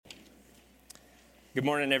Good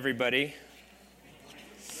morning, everybody.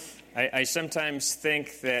 I sometimes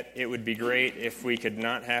think that it would be great if we could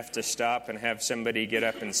not have to stop and have somebody get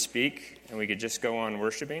up and speak, and we could just go on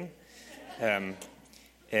worshiping.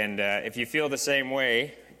 If you feel the same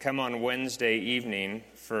way, come on Wednesday evening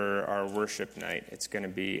for our worship night. It's going to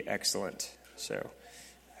be excellent. So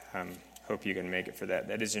hope you can make it for that.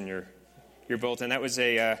 That is in your bulletin. That was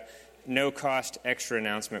a no-cost extra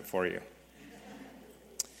announcement for you.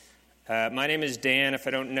 My name is Dan. If I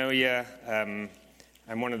don't know you, I'm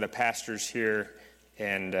one of the pastors here,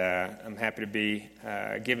 and I'm happy to be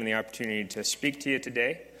given the opportunity to speak to you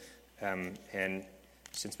today. And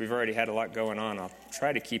since we've already had a lot going on, I'll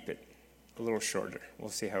try to keep it a little shorter. We'll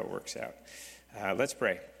see how it works out. Let's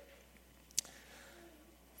pray.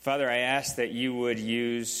 Father, I ask that you would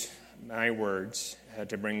use my words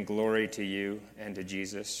to bring glory to you and to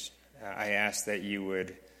Jesus. I ask that you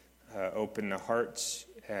would open the hearts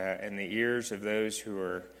and the ears of those who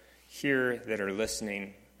are here that are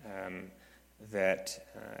listening, that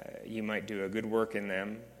you might do a good work in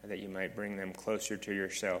them, that you might bring them closer to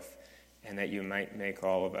yourself, and that you might make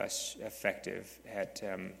all of us effective at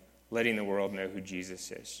letting the world know who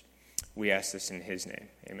Jesus is. We ask this in his name.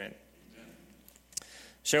 Amen.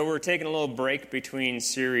 So we're taking a little break between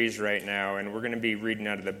series right now, and we're going to be reading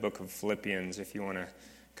out of the book of Philippians if you want to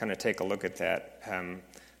kind of take a look at that.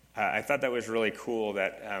 I thought that was really cool,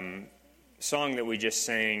 that song that we just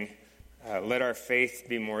sang, Let Our Faith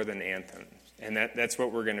Be More Than Anthems. And that's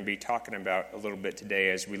what we're going to be talking about a little bit today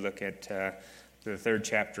as we look at the third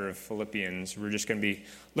chapter of Philippians. We're just going to be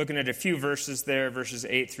looking at a few verses there, verses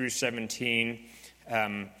 8 through 17.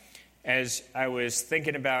 As I was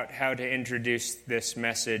thinking about how to introduce this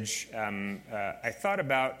message, I thought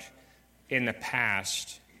about in the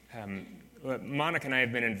past, Monica and I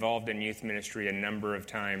have been involved in youth ministry a number of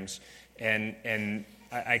times, and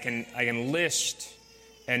I can list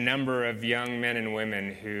a number of young men and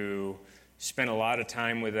women who spent a lot of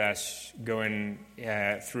time with us going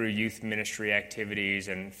through youth ministry activities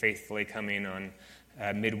and faithfully coming on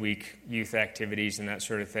midweek youth activities and that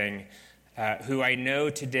sort of thing, who I know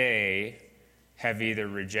today have either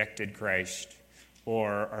rejected Christ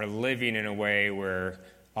or are living in a way where,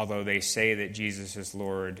 although they say that Jesus is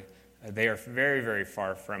Lord, they are very, very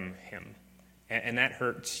far from him. And that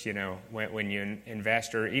hurts, when you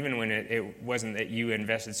invest, or even when it wasn't that you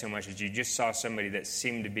invested so much as you just saw somebody that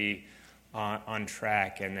seemed to be on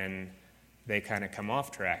track and then they kind of come off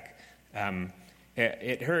track.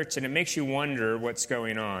 It hurts, and it makes you wonder what's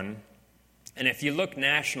going on. And if you look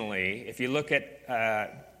nationally, if you look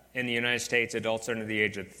at, in the United States, adults under the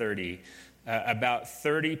age of 30, about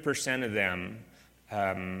 30% of them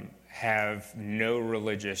have no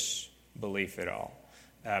religious belief at all.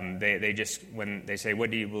 They just, when they say,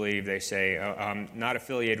 what do you believe? They say, I'm not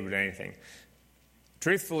affiliated with anything.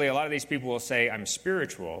 Truthfully, a lot of these people will say, I'm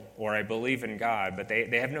spiritual, or I believe in God, but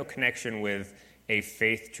they have no connection with a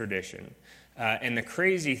faith tradition. And the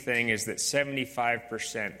crazy thing is that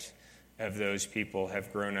 75% of those people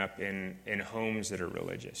have grown up in homes that are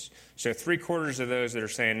religious. So 3/4 of those that are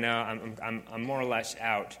saying, no, I'm more or less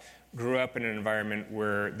out, grew up in an environment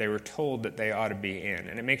where they were told that they ought to be in.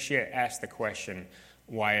 And it makes you ask the question,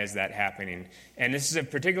 why is that happening? And this is of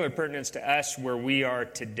particular pertinence to us where we are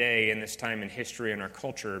today in this time in history and our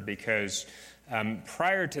culture, because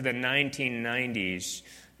prior to the 1990s,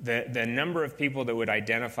 the number of people that would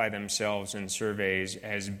identify themselves in surveys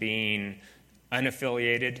as being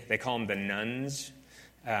unaffiliated, they call them the nuns,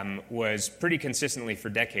 was pretty consistently for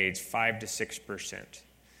decades 5 to 6%.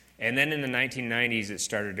 And then in the 1990s, it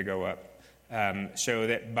started to go up. So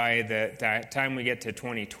that by the time we get to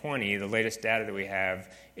 2020, the latest data that we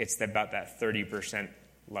have, it's about that 30%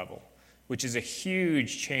 level, which is a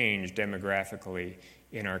huge change demographically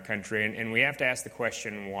in our country. And we have to ask the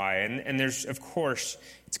question why. And there's, of course,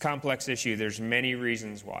 it's a complex issue. There's many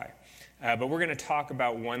reasons why. But we're going to talk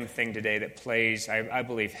about one thing today that plays, I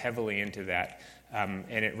believe, heavily into that. And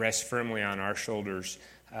it rests firmly on our shoulders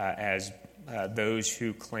as those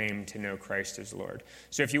who claim to know Christ as Lord.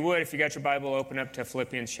 So if you got your Bible, open up to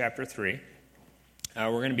Philippians chapter 3. We're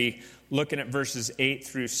going to be looking at verses 8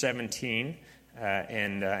 through 17.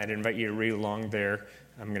 And I'd invite you to read along there.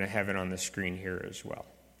 I'm going to have it on the screen here as well.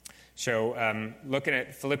 So looking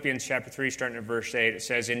at Philippians chapter 3, starting at verse 8, it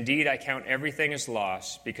says, Indeed, I count everything as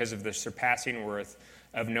loss because of the surpassing worth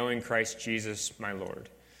of knowing Christ Jesus my Lord.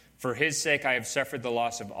 For his sake I have suffered the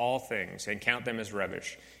loss of all things and count them as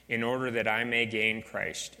rubbish, in order that I may gain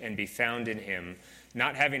Christ and be found in him,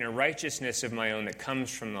 not having a righteousness of my own that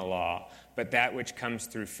comes from the law, but that which comes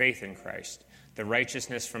through faith in Christ, the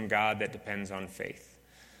righteousness from God that depends on faith.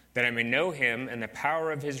 that I may know him and the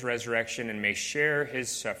power of his resurrection and may share his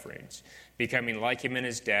sufferings, becoming like him in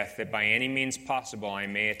his death, that by any means possible I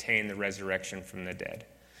may attain the resurrection from the dead.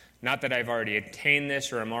 Not that I've already attained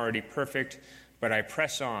this or am already perfect, but I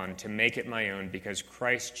press on to make it my own because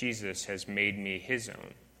Christ Jesus has made me his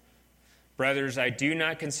own. Brothers, I do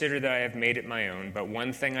not consider that I have made it my own, but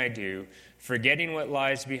one thing I do, forgetting what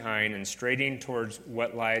lies behind and straining towards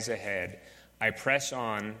what lies ahead, I press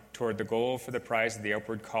on toward the goal for the prize of the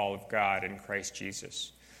upward call of God in Christ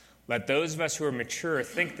Jesus. Let those of us who are mature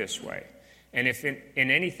think this way. And if in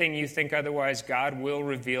anything you think otherwise, God will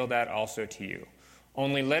reveal that also to you.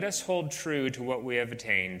 Only let us hold true to what we have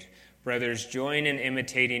attained. Brothers, join in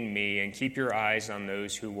imitating me and keep your eyes on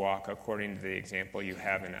those who walk according to the example you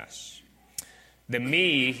have in us. The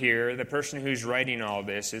me here, the person who's writing all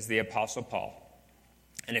this, is the Apostle Paul.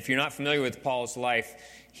 And if you're not familiar with Paul's life,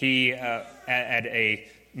 he, at a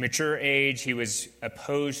mature age, he was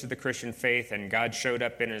opposed to the Christian faith, and God showed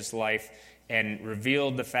up in his life and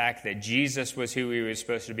revealed the fact that Jesus was who he was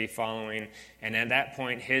supposed to be following. And at that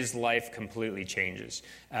point, his life completely changes.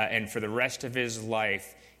 And for the rest of his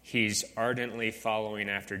life, he's ardently following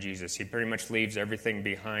after Jesus. He pretty much leaves everything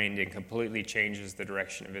behind and completely changes the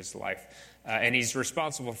direction of his life. And he's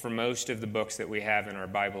responsible for most of the books that we have in our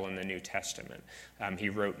Bible in the New Testament. He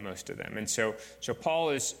wrote most of them. And so Paul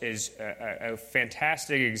is a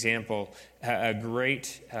fantastic example, a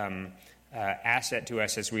great asset to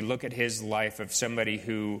us as we look at his life of somebody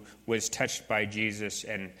who was touched by Jesus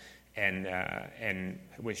and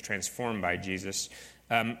was transformed by Jesus.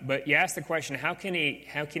 But you ask the question, how can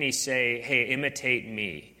he say, hey, imitate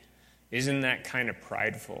me? Isn't that kind of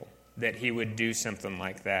prideful that he would do something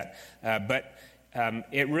like that? But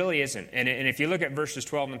it really isn't. And if you look at verses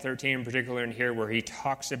 12 and 13 in particular in here where he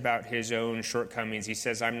talks about his own shortcomings, he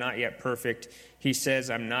says, I'm not yet perfect. He says,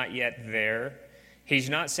 I'm not yet there. He's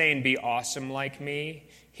not saying be awesome like me.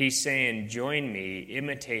 He's saying join me,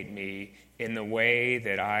 imitate me in the way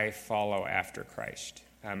that I follow after Christ.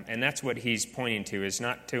 And that's what he's pointing to, is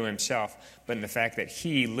not to himself, but in the fact that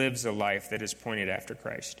he lives a life that is pointed after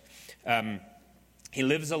Christ. He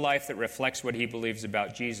lives a life that reflects what he believes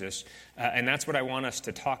about Jesus. And that's what I want us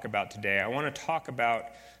to talk about today. I want to talk about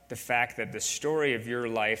the fact that the story of your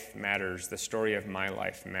life matters. The story of my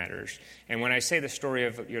life matters. And when I say the story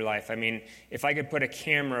of your life, I mean, if I could put a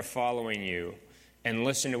camera following you and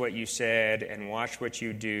listen to what you said and watch what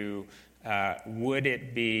you do, would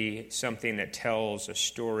it be something that tells a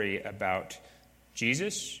story about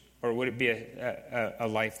Jesus, or would it be a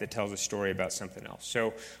life that tells a story about something else?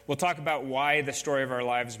 So we'll talk about why the story of our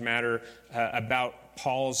lives matter, about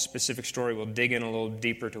Paul's specific story. We'll dig in a little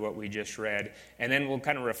deeper to what we just read, and then we'll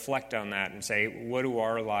kind of reflect on that and say, what do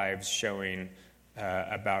our lives showing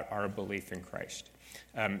about our belief in Christ?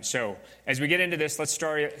 So as we get into this, let's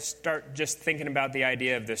start just thinking about the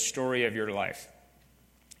idea of the story of your life.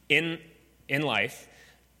 In life,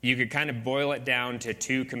 you could kind of boil it down to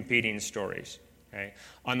two competing stories. Okay?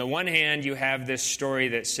 On the one hand, you have this story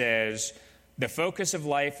that says, the focus of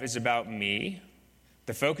life is about me.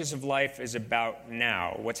 The focus of life is about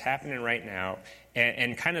now, what's happening right now.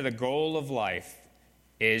 And kind of the goal of life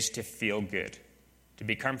is to feel good, to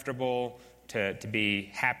be comfortable, to be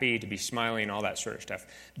happy, to be smiling, all that sort of stuff.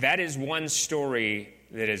 That is one story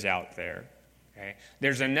that is out there. Okay?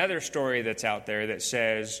 There's another story that's out there that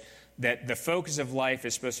says that the focus of life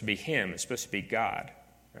is supposed to be Him. It's supposed to be God,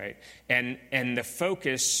 right? And the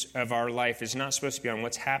focus of our life is not supposed to be on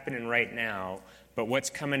what's happening right now, but what's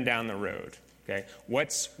coming down the road, okay?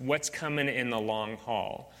 What's coming in the long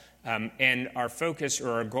haul. And our focus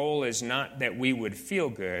or our goal is not that we would feel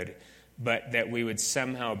good, but that we would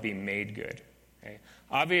somehow be made good, okay?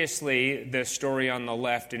 Obviously, the story on the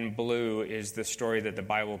left in blue is the story that the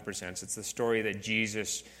Bible presents. It's the story that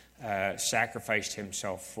Jesus sacrificed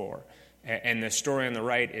himself for. And the story on the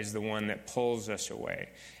right is the one that pulls us away.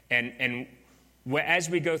 And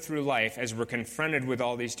as we go through life, as we're confronted with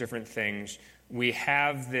all these different things, we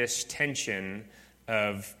have this tension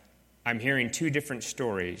of, I'm hearing two different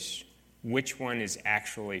stories. Which one is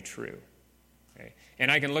actually true? Okay?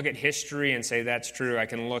 And I can look at history and say that's true. I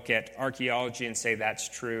can look at archaeology and say that's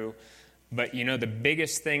true. But, you know, the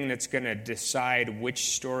biggest thing that's going to decide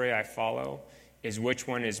which story I follow is which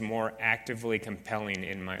one is more actively compelling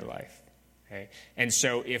in my life. Okay? And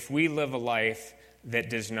so if we live a life that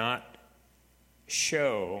does not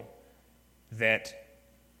show that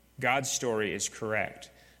God's story is correct,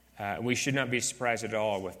 we should not be surprised at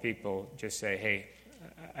all if people just say, hey,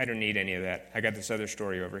 I don't need any of that. I got this other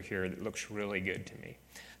story over here that looks really good to me.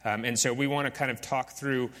 And so we want to kind of talk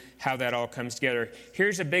through how that all comes together.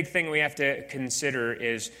 Here's a big thing we have to consider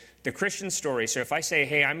is The Christian story, so if I say,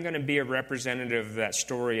 hey, I'm going to be a representative of that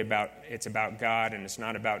story it's about God and it's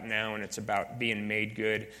not about now and it's about being made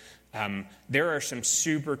good, there are some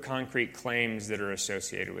super concrete claims that are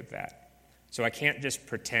associated with that. So I can't just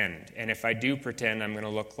pretend. And if I do pretend, I'm going to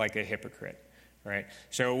look like a hypocrite, right?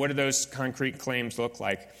 So what do those concrete claims look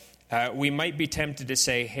like? We might be tempted to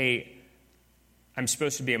say, hey, I'm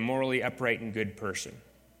supposed to be a morally upright and good person.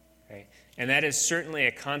 Okay? And that is certainly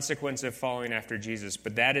a consequence of following after Jesus,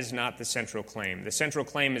 but that is not the central claim. The central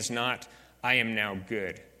claim is not, I am now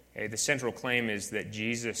good. Okay? The central claim is that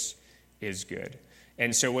Jesus is good.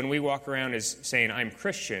 And so when we walk around as saying, I'm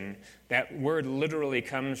Christian, that word literally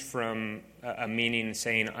comes from a meaning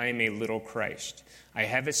saying, I am a little Christ. I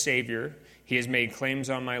have a Savior. He has made claims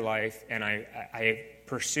on my life, and I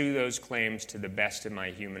pursue those claims to the best of my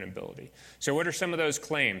human ability. So what are some of those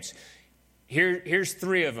claims? Here's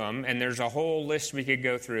 3 of them, and there's a whole list we could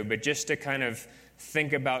go through, but just to kind of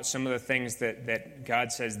think about some of the things that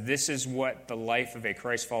God says, this is what the life of a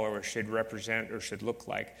Christ follower should represent or should look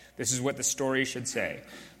like. This is what the story should say.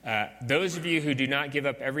 Those of you who do not give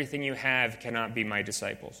up everything you have cannot be my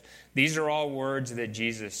disciples. These are all words that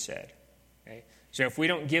Jesus said. Okay? So if we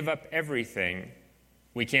don't give up everything,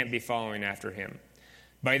 we can't be following after him.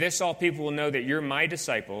 By this all people will know that you're my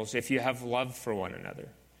disciples if you have love for one another.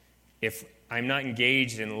 If I'm not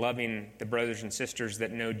engaged in loving the brothers and sisters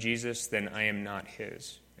that know Jesus, then I am not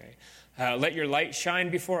his. Okay? Let your light shine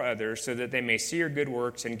before others so that they may see your good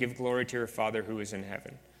works and give glory to your Father who is in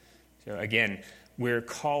heaven. So again, we're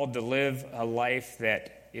called to live a life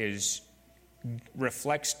that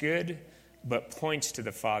reflects good, but points to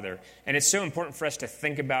the Father. And it's so important for us to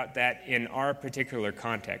think about that in our particular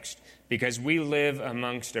context, because we live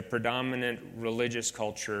amongst a predominant religious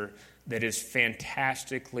culture that is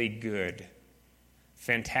fantastically good,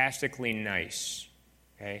 fantastically nice.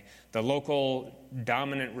 Okay? The local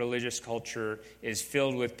dominant religious culture is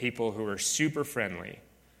filled with people who are super friendly,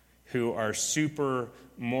 who are super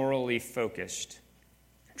morally focused,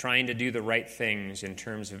 trying to do the right things in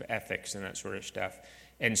terms of ethics and that sort of stuff.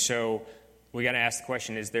 And so we got to ask the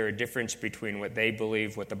question, is there a difference between what they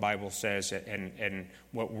believe, what the Bible says, and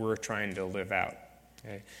what we're trying to live out?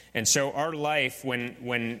 Okay? And so our life,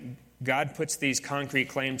 when God puts these concrete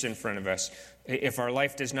claims in front of us, if our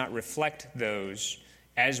life does not reflect those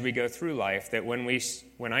as we go through life, that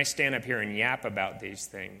when I stand up here and yap about these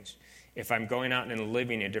things, if I'm going out and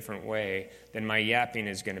living a different way, then my yapping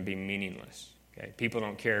is going to be meaningless. Okay? People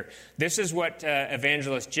don't care. This is what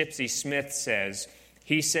evangelist Gypsy Smith says.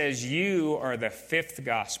 He says, you are the 5th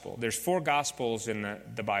gospel. There's 4 gospels in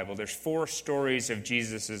the Bible. There's 4 stories of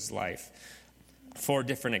Jesus' life. 4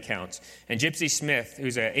 different accounts. And Gypsy Smith,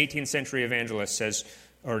 who's an 18th century evangelist, says,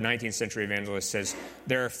 or 19th century evangelist, says,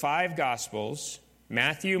 there are 5 gospels,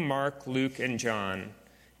 Matthew, Mark, Luke, and John,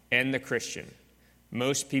 and the Christian.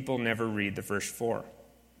 Most people never read the first 4.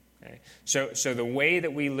 Okay? So the way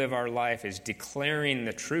that we live our life is declaring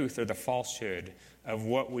the truth or the falsehood of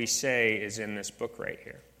what we say is in this book right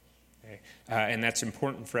here. Okay? And that's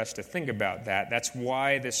important for us to think about that. That's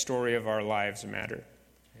why the story of our lives matter.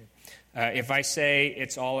 If I say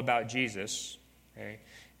it's all about Jesus, okay,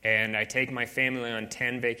 and I take my family on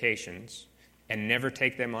 10 vacations and never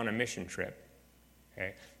take them on a mission trip,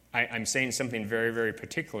 okay, I'm saying something very, very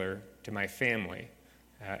particular to my family,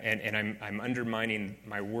 and I'm undermining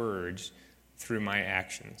my words through my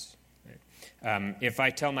actions. Right? If I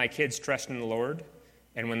tell my kids trust in the Lord,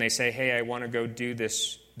 and when they say, hey, I want to go do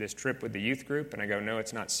this trip with the youth group, and I go, no,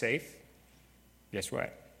 it's not safe, guess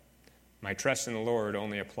what? My trust in the Lord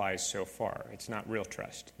only applies so far. It's not real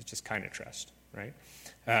trust. It's just kind of trust, right?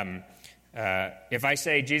 If I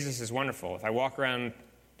say Jesus is wonderful, if I walk around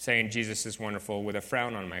saying Jesus is wonderful with a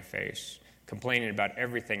frown on my face, complaining about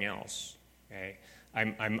everything else, okay,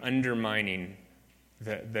 I'm undermining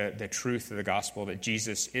the truth of the gospel that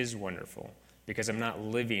Jesus is wonderful, because I'm not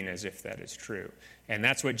living as if that is true. And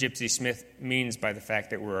that's what Gypsy Smith means by the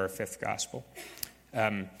fact that we're our 5th gospel.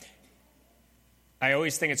 I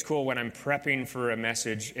always think it's cool when I'm prepping for a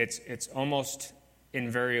message, it's almost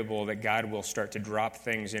invariable that God will start to drop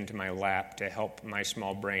things into my lap to help my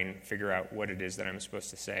small brain figure out what it is that I'm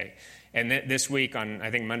supposed to say. And this week on,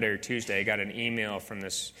 I think Monday or Tuesday, I got an email from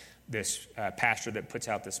this pastor that puts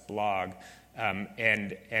out this blog,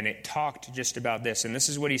 and it talked just about this. And this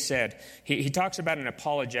is what he said. He talks about an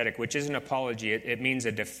apologetic, which is an apology. It means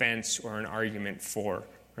a defense or an argument for,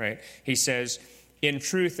 right? He says, in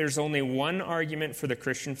truth, there's only one argument for the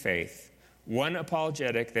Christian faith, one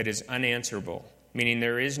apologetic that is unanswerable, meaning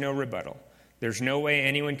there is no rebuttal. There's no way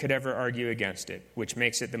anyone could ever argue against it, which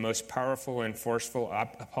makes it the most powerful and forceful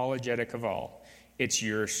apologetic of all. It's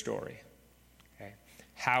your story. Okay?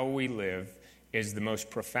 how we live is the most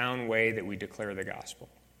profound way that we declare the gospel.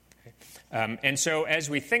 And so as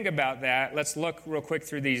we think about that, let's look real quick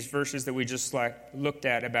through these verses that we just looked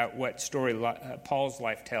at about what story Paul's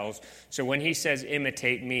life tells. So when he says,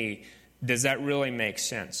 imitate me, does that really make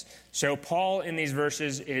sense? So Paul in these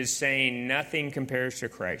verses is saying nothing compares to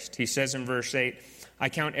Christ. He says in verse 8, I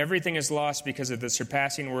count everything as loss because of the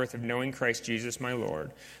surpassing worth of knowing Christ Jesus my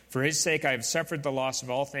Lord. For his sake I have suffered the loss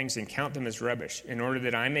of all things and count them as rubbish, in order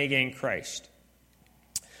that I may gain Christ.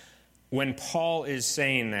 When Paul is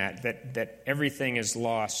saying that everything is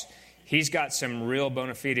lost, he's got some real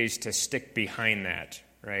bona fides to stick behind that,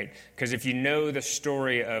 right? Because if you know the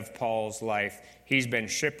story of Paul's life, he's been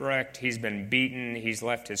shipwrecked, he's been beaten, he's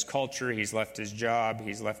left his culture, he's left his job,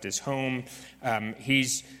 he's left his home,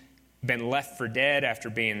 he's been left for dead after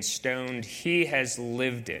being stoned. He has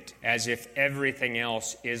lived it as if everything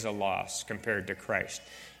else is a loss compared to Christ.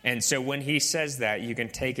 And so when he says that, you can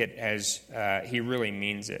take it as he really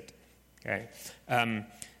means it. Okay,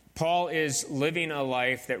 Paul is living a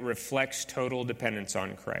life that reflects total dependence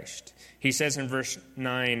on Christ. He says in verse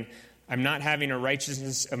 9, I'm not having a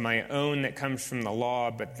righteousness of my own that comes from the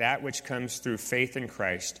law, but that which comes through faith in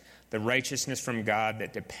Christ, the righteousness from God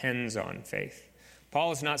that depends on faith.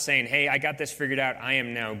 Paul is not saying, hey, I got this figured out, I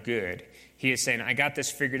am now good. He is saying, I got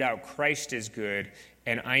this figured out, Christ is good,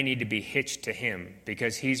 and I need to be hitched to him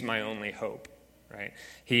because he's my only hope. Right?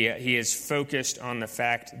 He is focused on the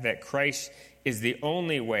fact that Christ is the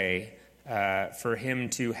only way for him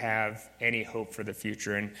to have any hope for the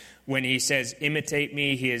future. And when he says, imitate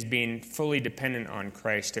me, he is being fully dependent on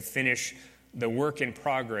Christ to finish the work in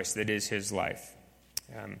progress that is his life.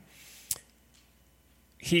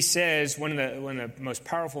 He says, one of the most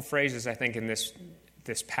powerful phrases, I think, in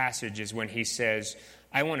this passage is when he says,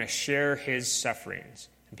 I want to share his sufferings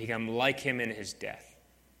and become like him in his death.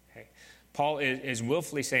 Paul is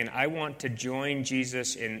willfully saying, I want to join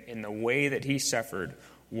Jesus in the way that he suffered.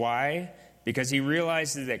 Why? Because he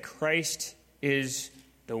realizes that Christ is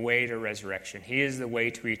the way to resurrection. He is the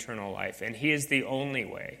way to eternal life, and he is the only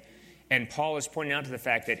way. And Paul is pointing out to the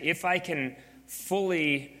fact that if I can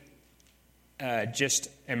fully just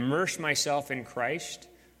immerse myself in Christ,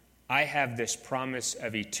 I have this promise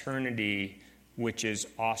of eternity which is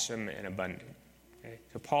awesome and abundant. Okay?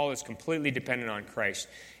 So Paul is completely dependent on Christ.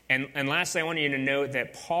 And lastly, I want you to note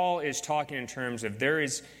that Paul is talking in terms of there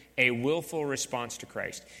is a willful response to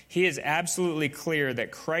Christ. He is absolutely clear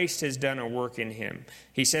that Christ has done a work in him.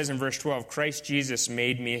 He says in verse 12, Christ Jesus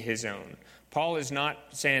made me his own. Paul is not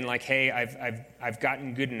saying like, hey, I've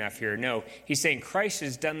gotten good enough here. No, he's saying Christ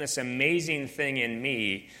has done this amazing thing in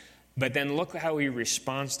me, but then look how he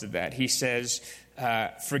responds to that. He says,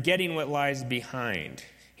 forgetting what lies behind.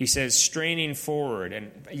 He says, straining forward,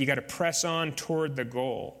 and you got to press on toward the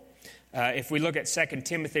goal. If we look at 2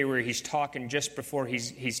 Timothy, where he's talking just before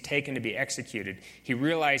he's taken to be executed, he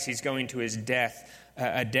realized he's going to his death,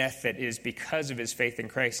 a death that is because of his faith in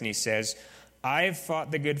Christ. And he says, I've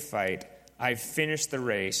fought the good fight, I've finished the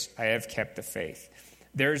race, I have kept the faith.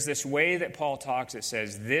 There's this way that Paul talks that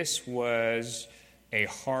says, this was a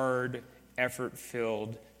hard,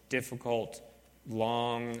 effort-filled, difficult,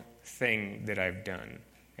 long thing that I've done.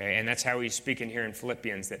 Okay? And that's how he's speaking here in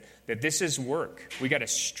Philippians, that this is work. We got to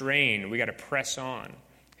strain. We got to press on.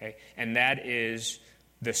 Okay? And that is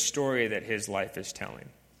the story that his life is telling.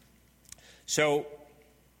 So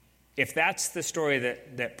if that's the story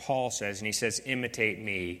that Paul says, and he says, imitate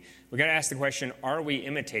me, we got to ask the question, are we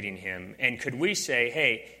imitating him? And could we say,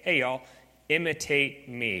 hey, y'all, imitate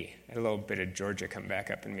me? I had a little bit of Georgia come back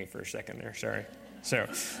up in me for a second there, sorry.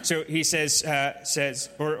 So he says,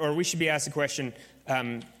 or we should be asked the question,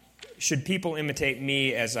 should people imitate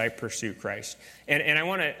me as I pursue Christ? And I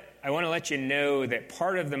want to let you know that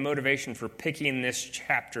part of the motivation for picking this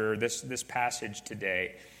chapter, this passage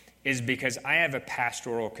today, is because I have a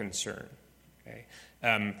pastoral concern. Okay?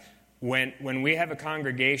 When we have a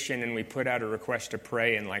congregation and we put out a request to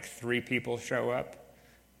pray and like 3 people show up,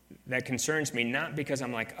 that concerns me, not because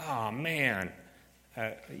I'm like, oh man,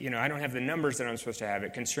 I don't have the numbers that I'm supposed to have.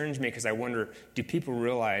 It concerns me because I wonder, do people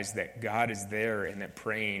realize that God is there and that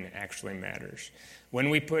praying actually matters? When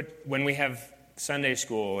we have Sunday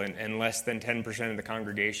school and less than 10% of the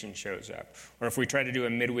congregation shows up, or if we try to do a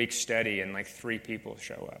midweek study and like 3 people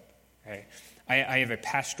show up, okay? I have a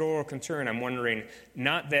pastoral concern. I'm wondering,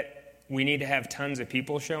 not that we need to have tons of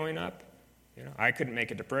people showing up. I couldn't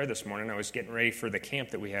make it to prayer this morning. I was getting ready for the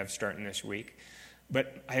camp that we have starting this week.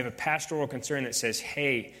 But I have a pastoral concern that says,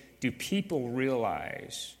 hey, do people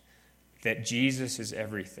realize that Jesus is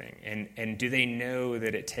everything? And do they know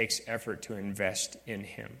that it takes effort to invest in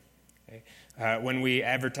him? Okay? When we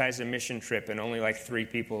advertise a mission trip and only like 3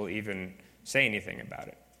 people even say anything about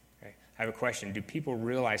it. Okay? I have a question. Do people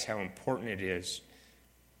realize how important it is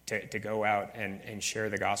to go out and share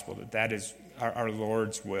the gospel, that is our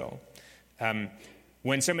Lord's will?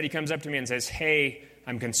 When somebody comes up to me and says, hey,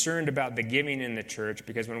 I'm concerned about the giving in the church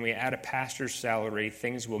because when we add a pastor's salary,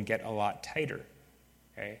 things will get a lot tighter.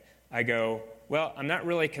 Okay? I go, well, I'm not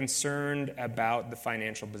really concerned about the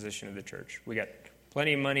financial position of the church. We got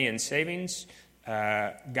plenty of money in savings.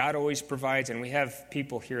 God always provides, and we have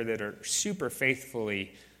people here that are super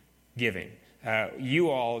faithfully giving. You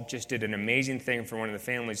all just did an amazing thing for one of the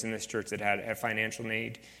families in this church that had a financial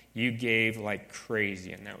need. You gave like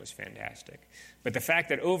crazy, and that was fantastic. But the fact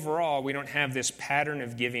that overall we don't have this pattern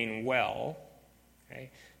of giving well,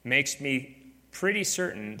 okay, makes me pretty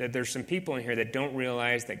certain that there's some people in here that don't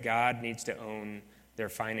realize that God needs to own their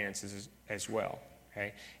finances as well.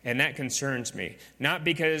 Okay? And that concerns me. Not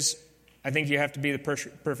because I think you have to be the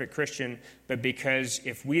perfect Christian, but because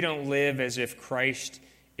if we don't live as if Christ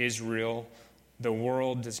is real, the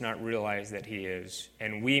world does not realize that he is,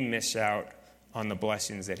 and we miss out on the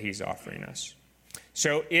blessings that he's offering us.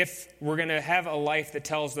 So if we're going to have a life that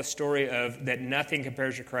tells the story of that nothing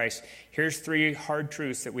compares to Christ, here's 3 hard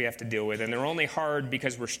truths that we have to deal with. And they're only hard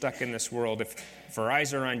because we're stuck in this world. If our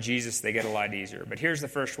eyes are on Jesus, they get a lot easier. But here's the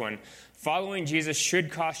first one. Following Jesus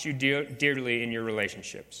should cost you dearly in your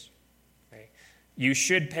relationships. Okay? You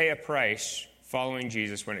should pay a price following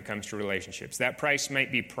Jesus when it comes to relationships. That price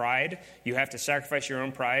might be pride. You have to sacrifice your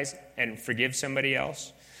own pride and forgive somebody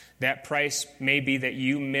else. That price may be that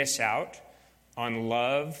you miss out on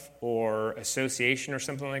love or association or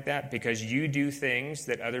something like that because you do things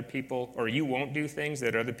that other people, or you won't do things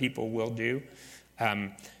that other people will do.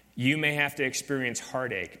 You may have to experience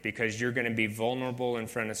heartache because you're going to be vulnerable in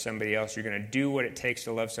front of somebody else. You're going to do what it takes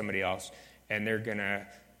to love somebody else, and they're going to,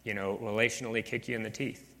 relationally kick you in the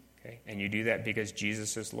teeth. Okay? And you do that because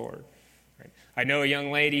Jesus is Lord. Right? I know a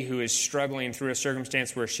young lady who is struggling through a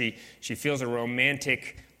circumstance where she feels a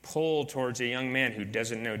romantic pull towards a young man who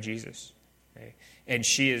doesn't know Jesus. Okay? And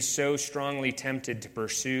she is so strongly tempted to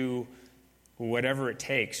pursue whatever it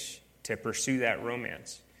takes to pursue that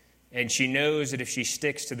romance. And she knows that if she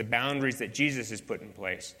sticks to the boundaries that Jesus has put in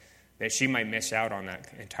place, that she might miss out on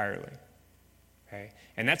that entirely. Okay?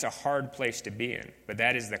 And that's a hard place to be in, but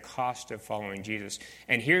that is the cost of following Jesus.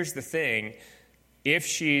 And here's the thing, if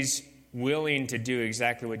she's willing to do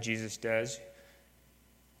exactly what Jesus does,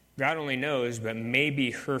 God only knows, but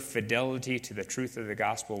maybe her fidelity to the truth of the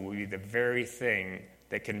gospel will be the very thing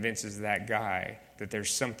that convinces that guy that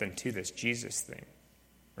there's something to this Jesus thing,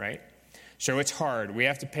 right? So it's hard. We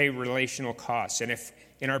have to pay relational costs. And if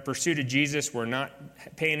in our pursuit of Jesus we're not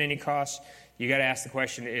paying any costs, you got to ask the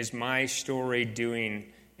question, is my story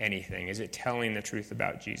doing anything? Is it telling the truth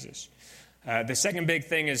about Jesus? The second big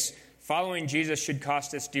thing is following Jesus should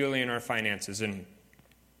cost us dearly in our finances. And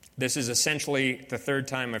this is essentially the 3rd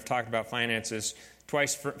time I've talked about finances,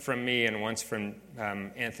 twice from me and once from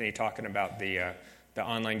Anthony talking about the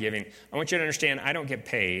online giving. I want you to understand, I don't get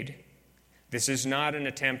paid. This is not an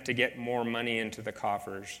attempt to get more money into the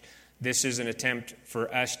coffers. This is an attempt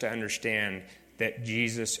for us to understand that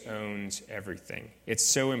Jesus owns everything. It's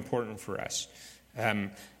so important for us.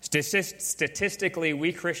 Statistically,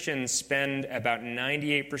 we Christians spend about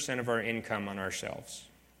 98% of our income on ourselves.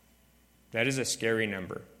 That is a scary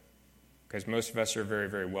number because most of us are very,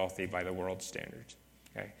 very wealthy by the world's standards.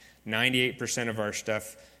 Okay? 98% of our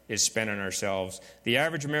stuff is spent on ourselves. The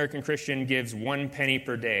average American Christian gives 1 penny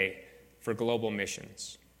per day for global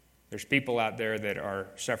missions. There's people out there that are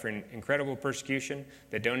suffering incredible persecution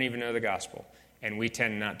that don't even know the gospel, and we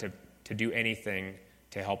tend not to do anything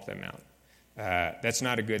to help them out. That's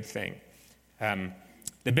not a good thing.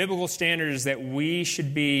 The biblical standard is that we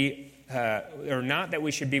should be, or not that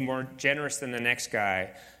we should be more generous than the next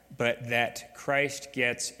guy, but that Christ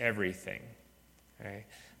gets everything. Okay?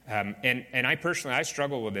 And I personally, I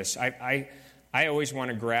struggle with this. I always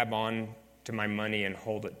want to grab on to my money and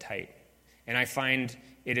hold it tight. And I find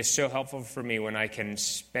it is so helpful for me when I can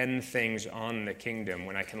spend things on the kingdom,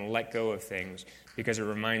 when I can let go of things, because it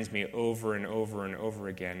reminds me over and over and over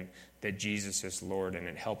again that Jesus is Lord, and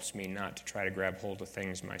it helps me not to try to grab hold of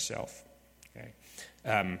things myself.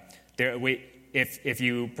 Okay? If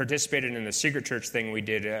you participated in the Secret Church thing we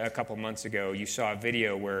did a couple months ago, you saw a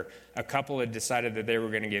video where a couple had decided that they were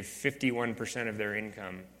going to give 51% of their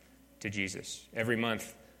income to Jesus. Every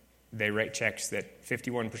month, they write checks that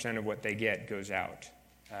 51% of what they get goes out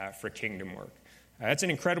for kingdom work. That's an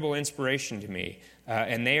incredible inspiration to me,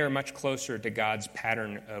 and they are much closer to God's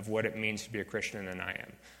pattern of what it means to be a Christian than I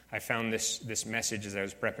am. I found this message as I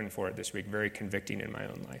was prepping for it this week very convicting in my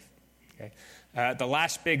own life. Okay? The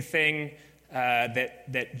last big thing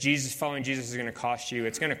that following Jesus is going to cost you,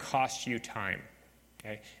 it's going to cost you time.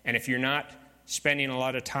 Okay? And if you're not spending a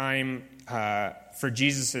lot of time for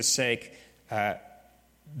Jesus' sake,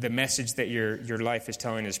 the message that your life is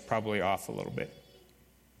telling is probably off a little bit.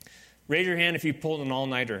 Raise your hand if you pulled an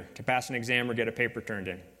all-nighter to pass an exam or get a paper turned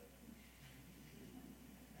in.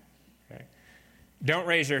 Okay. Don't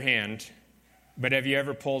raise your hand, but have you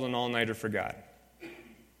ever pulled an all-nighter for God?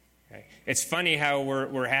 Okay. It's funny how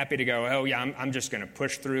we're happy to go, oh yeah, I'm just going to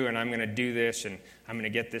push through and I'm going to do this and I'm going to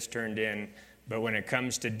get this turned in. But when it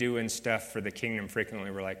comes to doing stuff for the kingdom,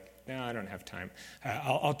 frequently we're like, no, I don't have time.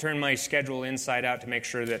 I'll turn my schedule inside out to make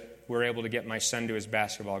sure that we're able to get my son to his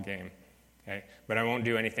basketball game. Okay? But I won't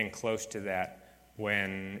do anything close to that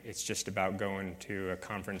when it's just about going to a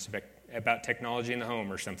conference about technology in the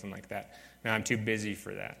home or something like that. Now, I'm too busy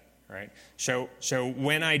for that, right? So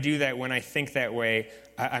when I do that, when I think that way,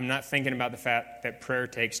 I'm not thinking about the fact that prayer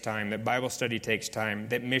takes time, that Bible study takes time,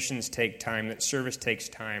 that missions take time, that service takes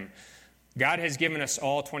time. God has given us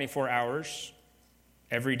all 24 hours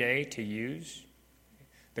every day to use.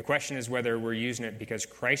 The question is whether we're using it because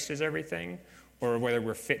Christ is everything or whether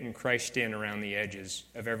we're fitting Christ in around the edges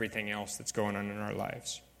of everything else that's going on in our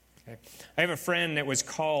lives. Okay? I have a friend that was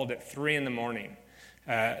called at 3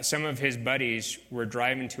 a.m. Some of his buddies were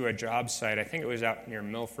driving to a job site, I think it was out near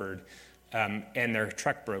Milford, and their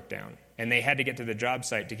truck broke down. And they had to get to the job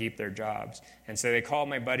site to keep their jobs. And so they called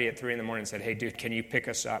my buddy at 3 a.m. and said, hey, dude, can you pick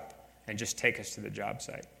us up and just take us to the job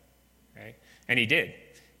site? Okay? And he did.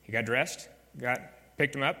 He got dressed,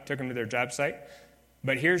 picked him up, took him to their job site.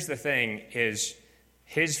 But here's the thing, is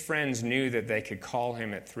his friends knew that they could call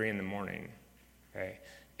him at 3 a.m, okay,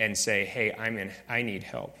 and say, hey, I need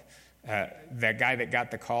help. That guy that got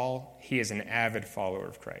the call, he is an avid follower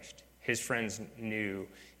of Christ. His friends knew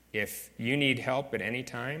if you need help at any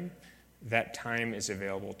time, that time is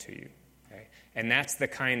available to you. Okay? And that's the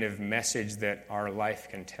kind of message that our life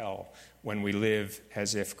can tell when we live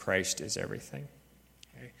as if Christ is everything.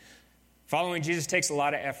 Okay? Following Jesus takes a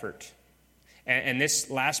lot of effort. And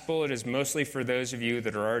this last bullet is mostly for those of you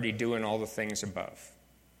that are already doing all the things above.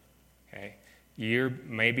 Okay? You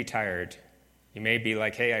may be tired. You may be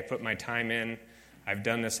like, hey, I put my time in. I've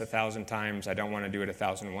done this 1,000 times. I don't want to do it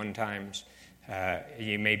 1,001 times.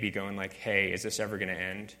 You may be going like, hey, is this ever going to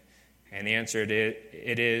end? And the answer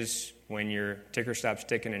it is when your ticker stops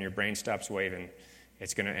ticking and your brain stops waving,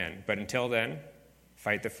 it's going to end. But until then,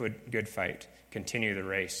 fight the good fight. Continue the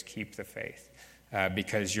race. Keep the faith.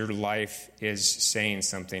 Because your life is saying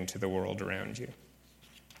something to the world around you.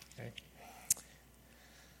 Okay.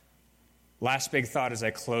 Last big thought as I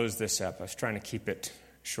close this up. I was trying to keep it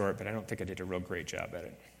short, but I don't think I did a real great job at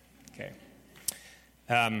it.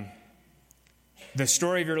 Okay. The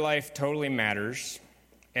story of your life totally matters.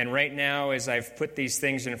 And right now, as I've put these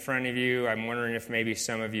things in front of you, I'm wondering if maybe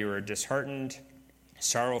some of you are disheartened,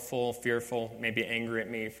 sorrowful, fearful, maybe angry at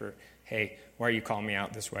me for, hey, why are you calling me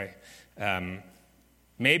out this way?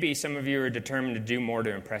 Maybe some of you are determined to do more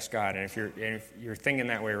to impress God, and if you're thinking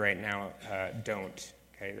that way right now, don't.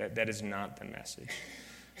 Okay, that is not the message.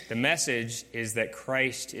 The message is that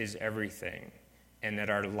Christ is everything, and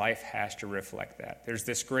that our life has to reflect that. There's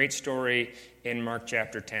this great story in Mark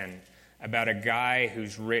chapter 10 about a guy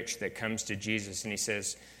who's rich that comes to Jesus, and he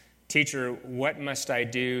says, "Teacher, what must I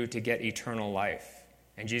do to get eternal life?"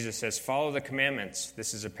 And Jesus says, follow the commandments.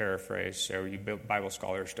 This is a paraphrase, so you Bible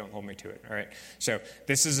scholars, don't hold me to it. All right. So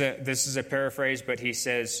this is a paraphrase, but he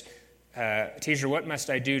says, teacher, what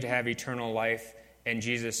must I do to have eternal life? And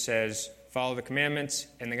Jesus says, follow the commandments.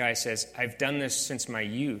 And the guy says, I've done this since my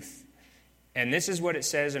youth. And this is what it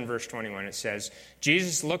says in verse 21. It says,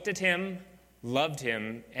 Jesus looked at him, loved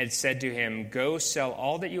him, and said to him, go sell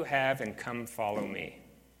all that you have and come follow me.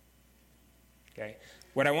 Okay.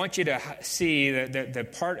 What I want you to see, the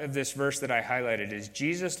part of this verse that I highlighted is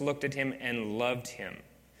Jesus looked at him and loved him.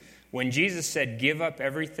 When Jesus said, give up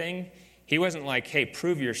everything, he wasn't like, hey,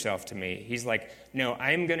 prove yourself to me. He's like, no,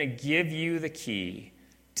 I'm going to give you the key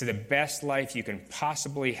to the best life you can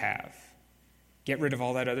possibly have. Get rid of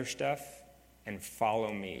all that other stuff and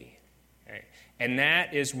follow me. Okay? And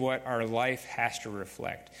that is what our life has to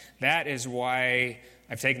reflect. That is why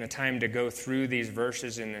I've taken the time to go through these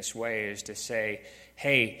verses in this way, is to say,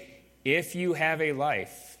 hey, if you have a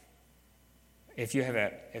life, if you have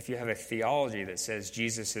a theology that says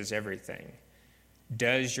Jesus is everything,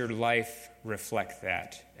 does your life reflect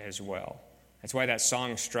that as well? That's why that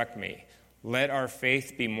song struck me. Let our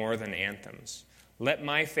faith be more than anthems. Let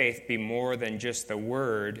my faith be more than just the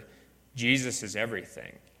word, Jesus is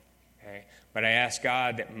everything. Okay? But I ask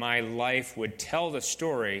God that my life would tell the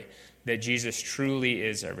story that Jesus truly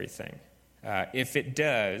is everything. If it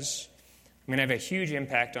does, I'm going to have a huge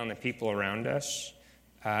impact on the people around us,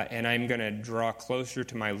 and I'm going to draw closer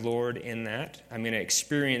to my Lord in that. I'm going to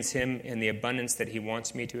experience him in the abundance that he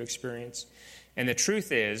wants me to experience. And the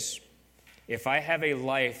truth is, if I have a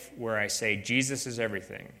life where I say Jesus is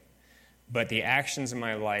everything, but the actions in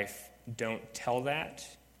my life don't tell that,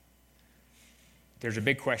 there's a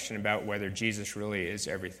big question about whether Jesus really is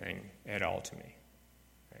everything at all to me.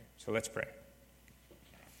 Okay? So let's pray.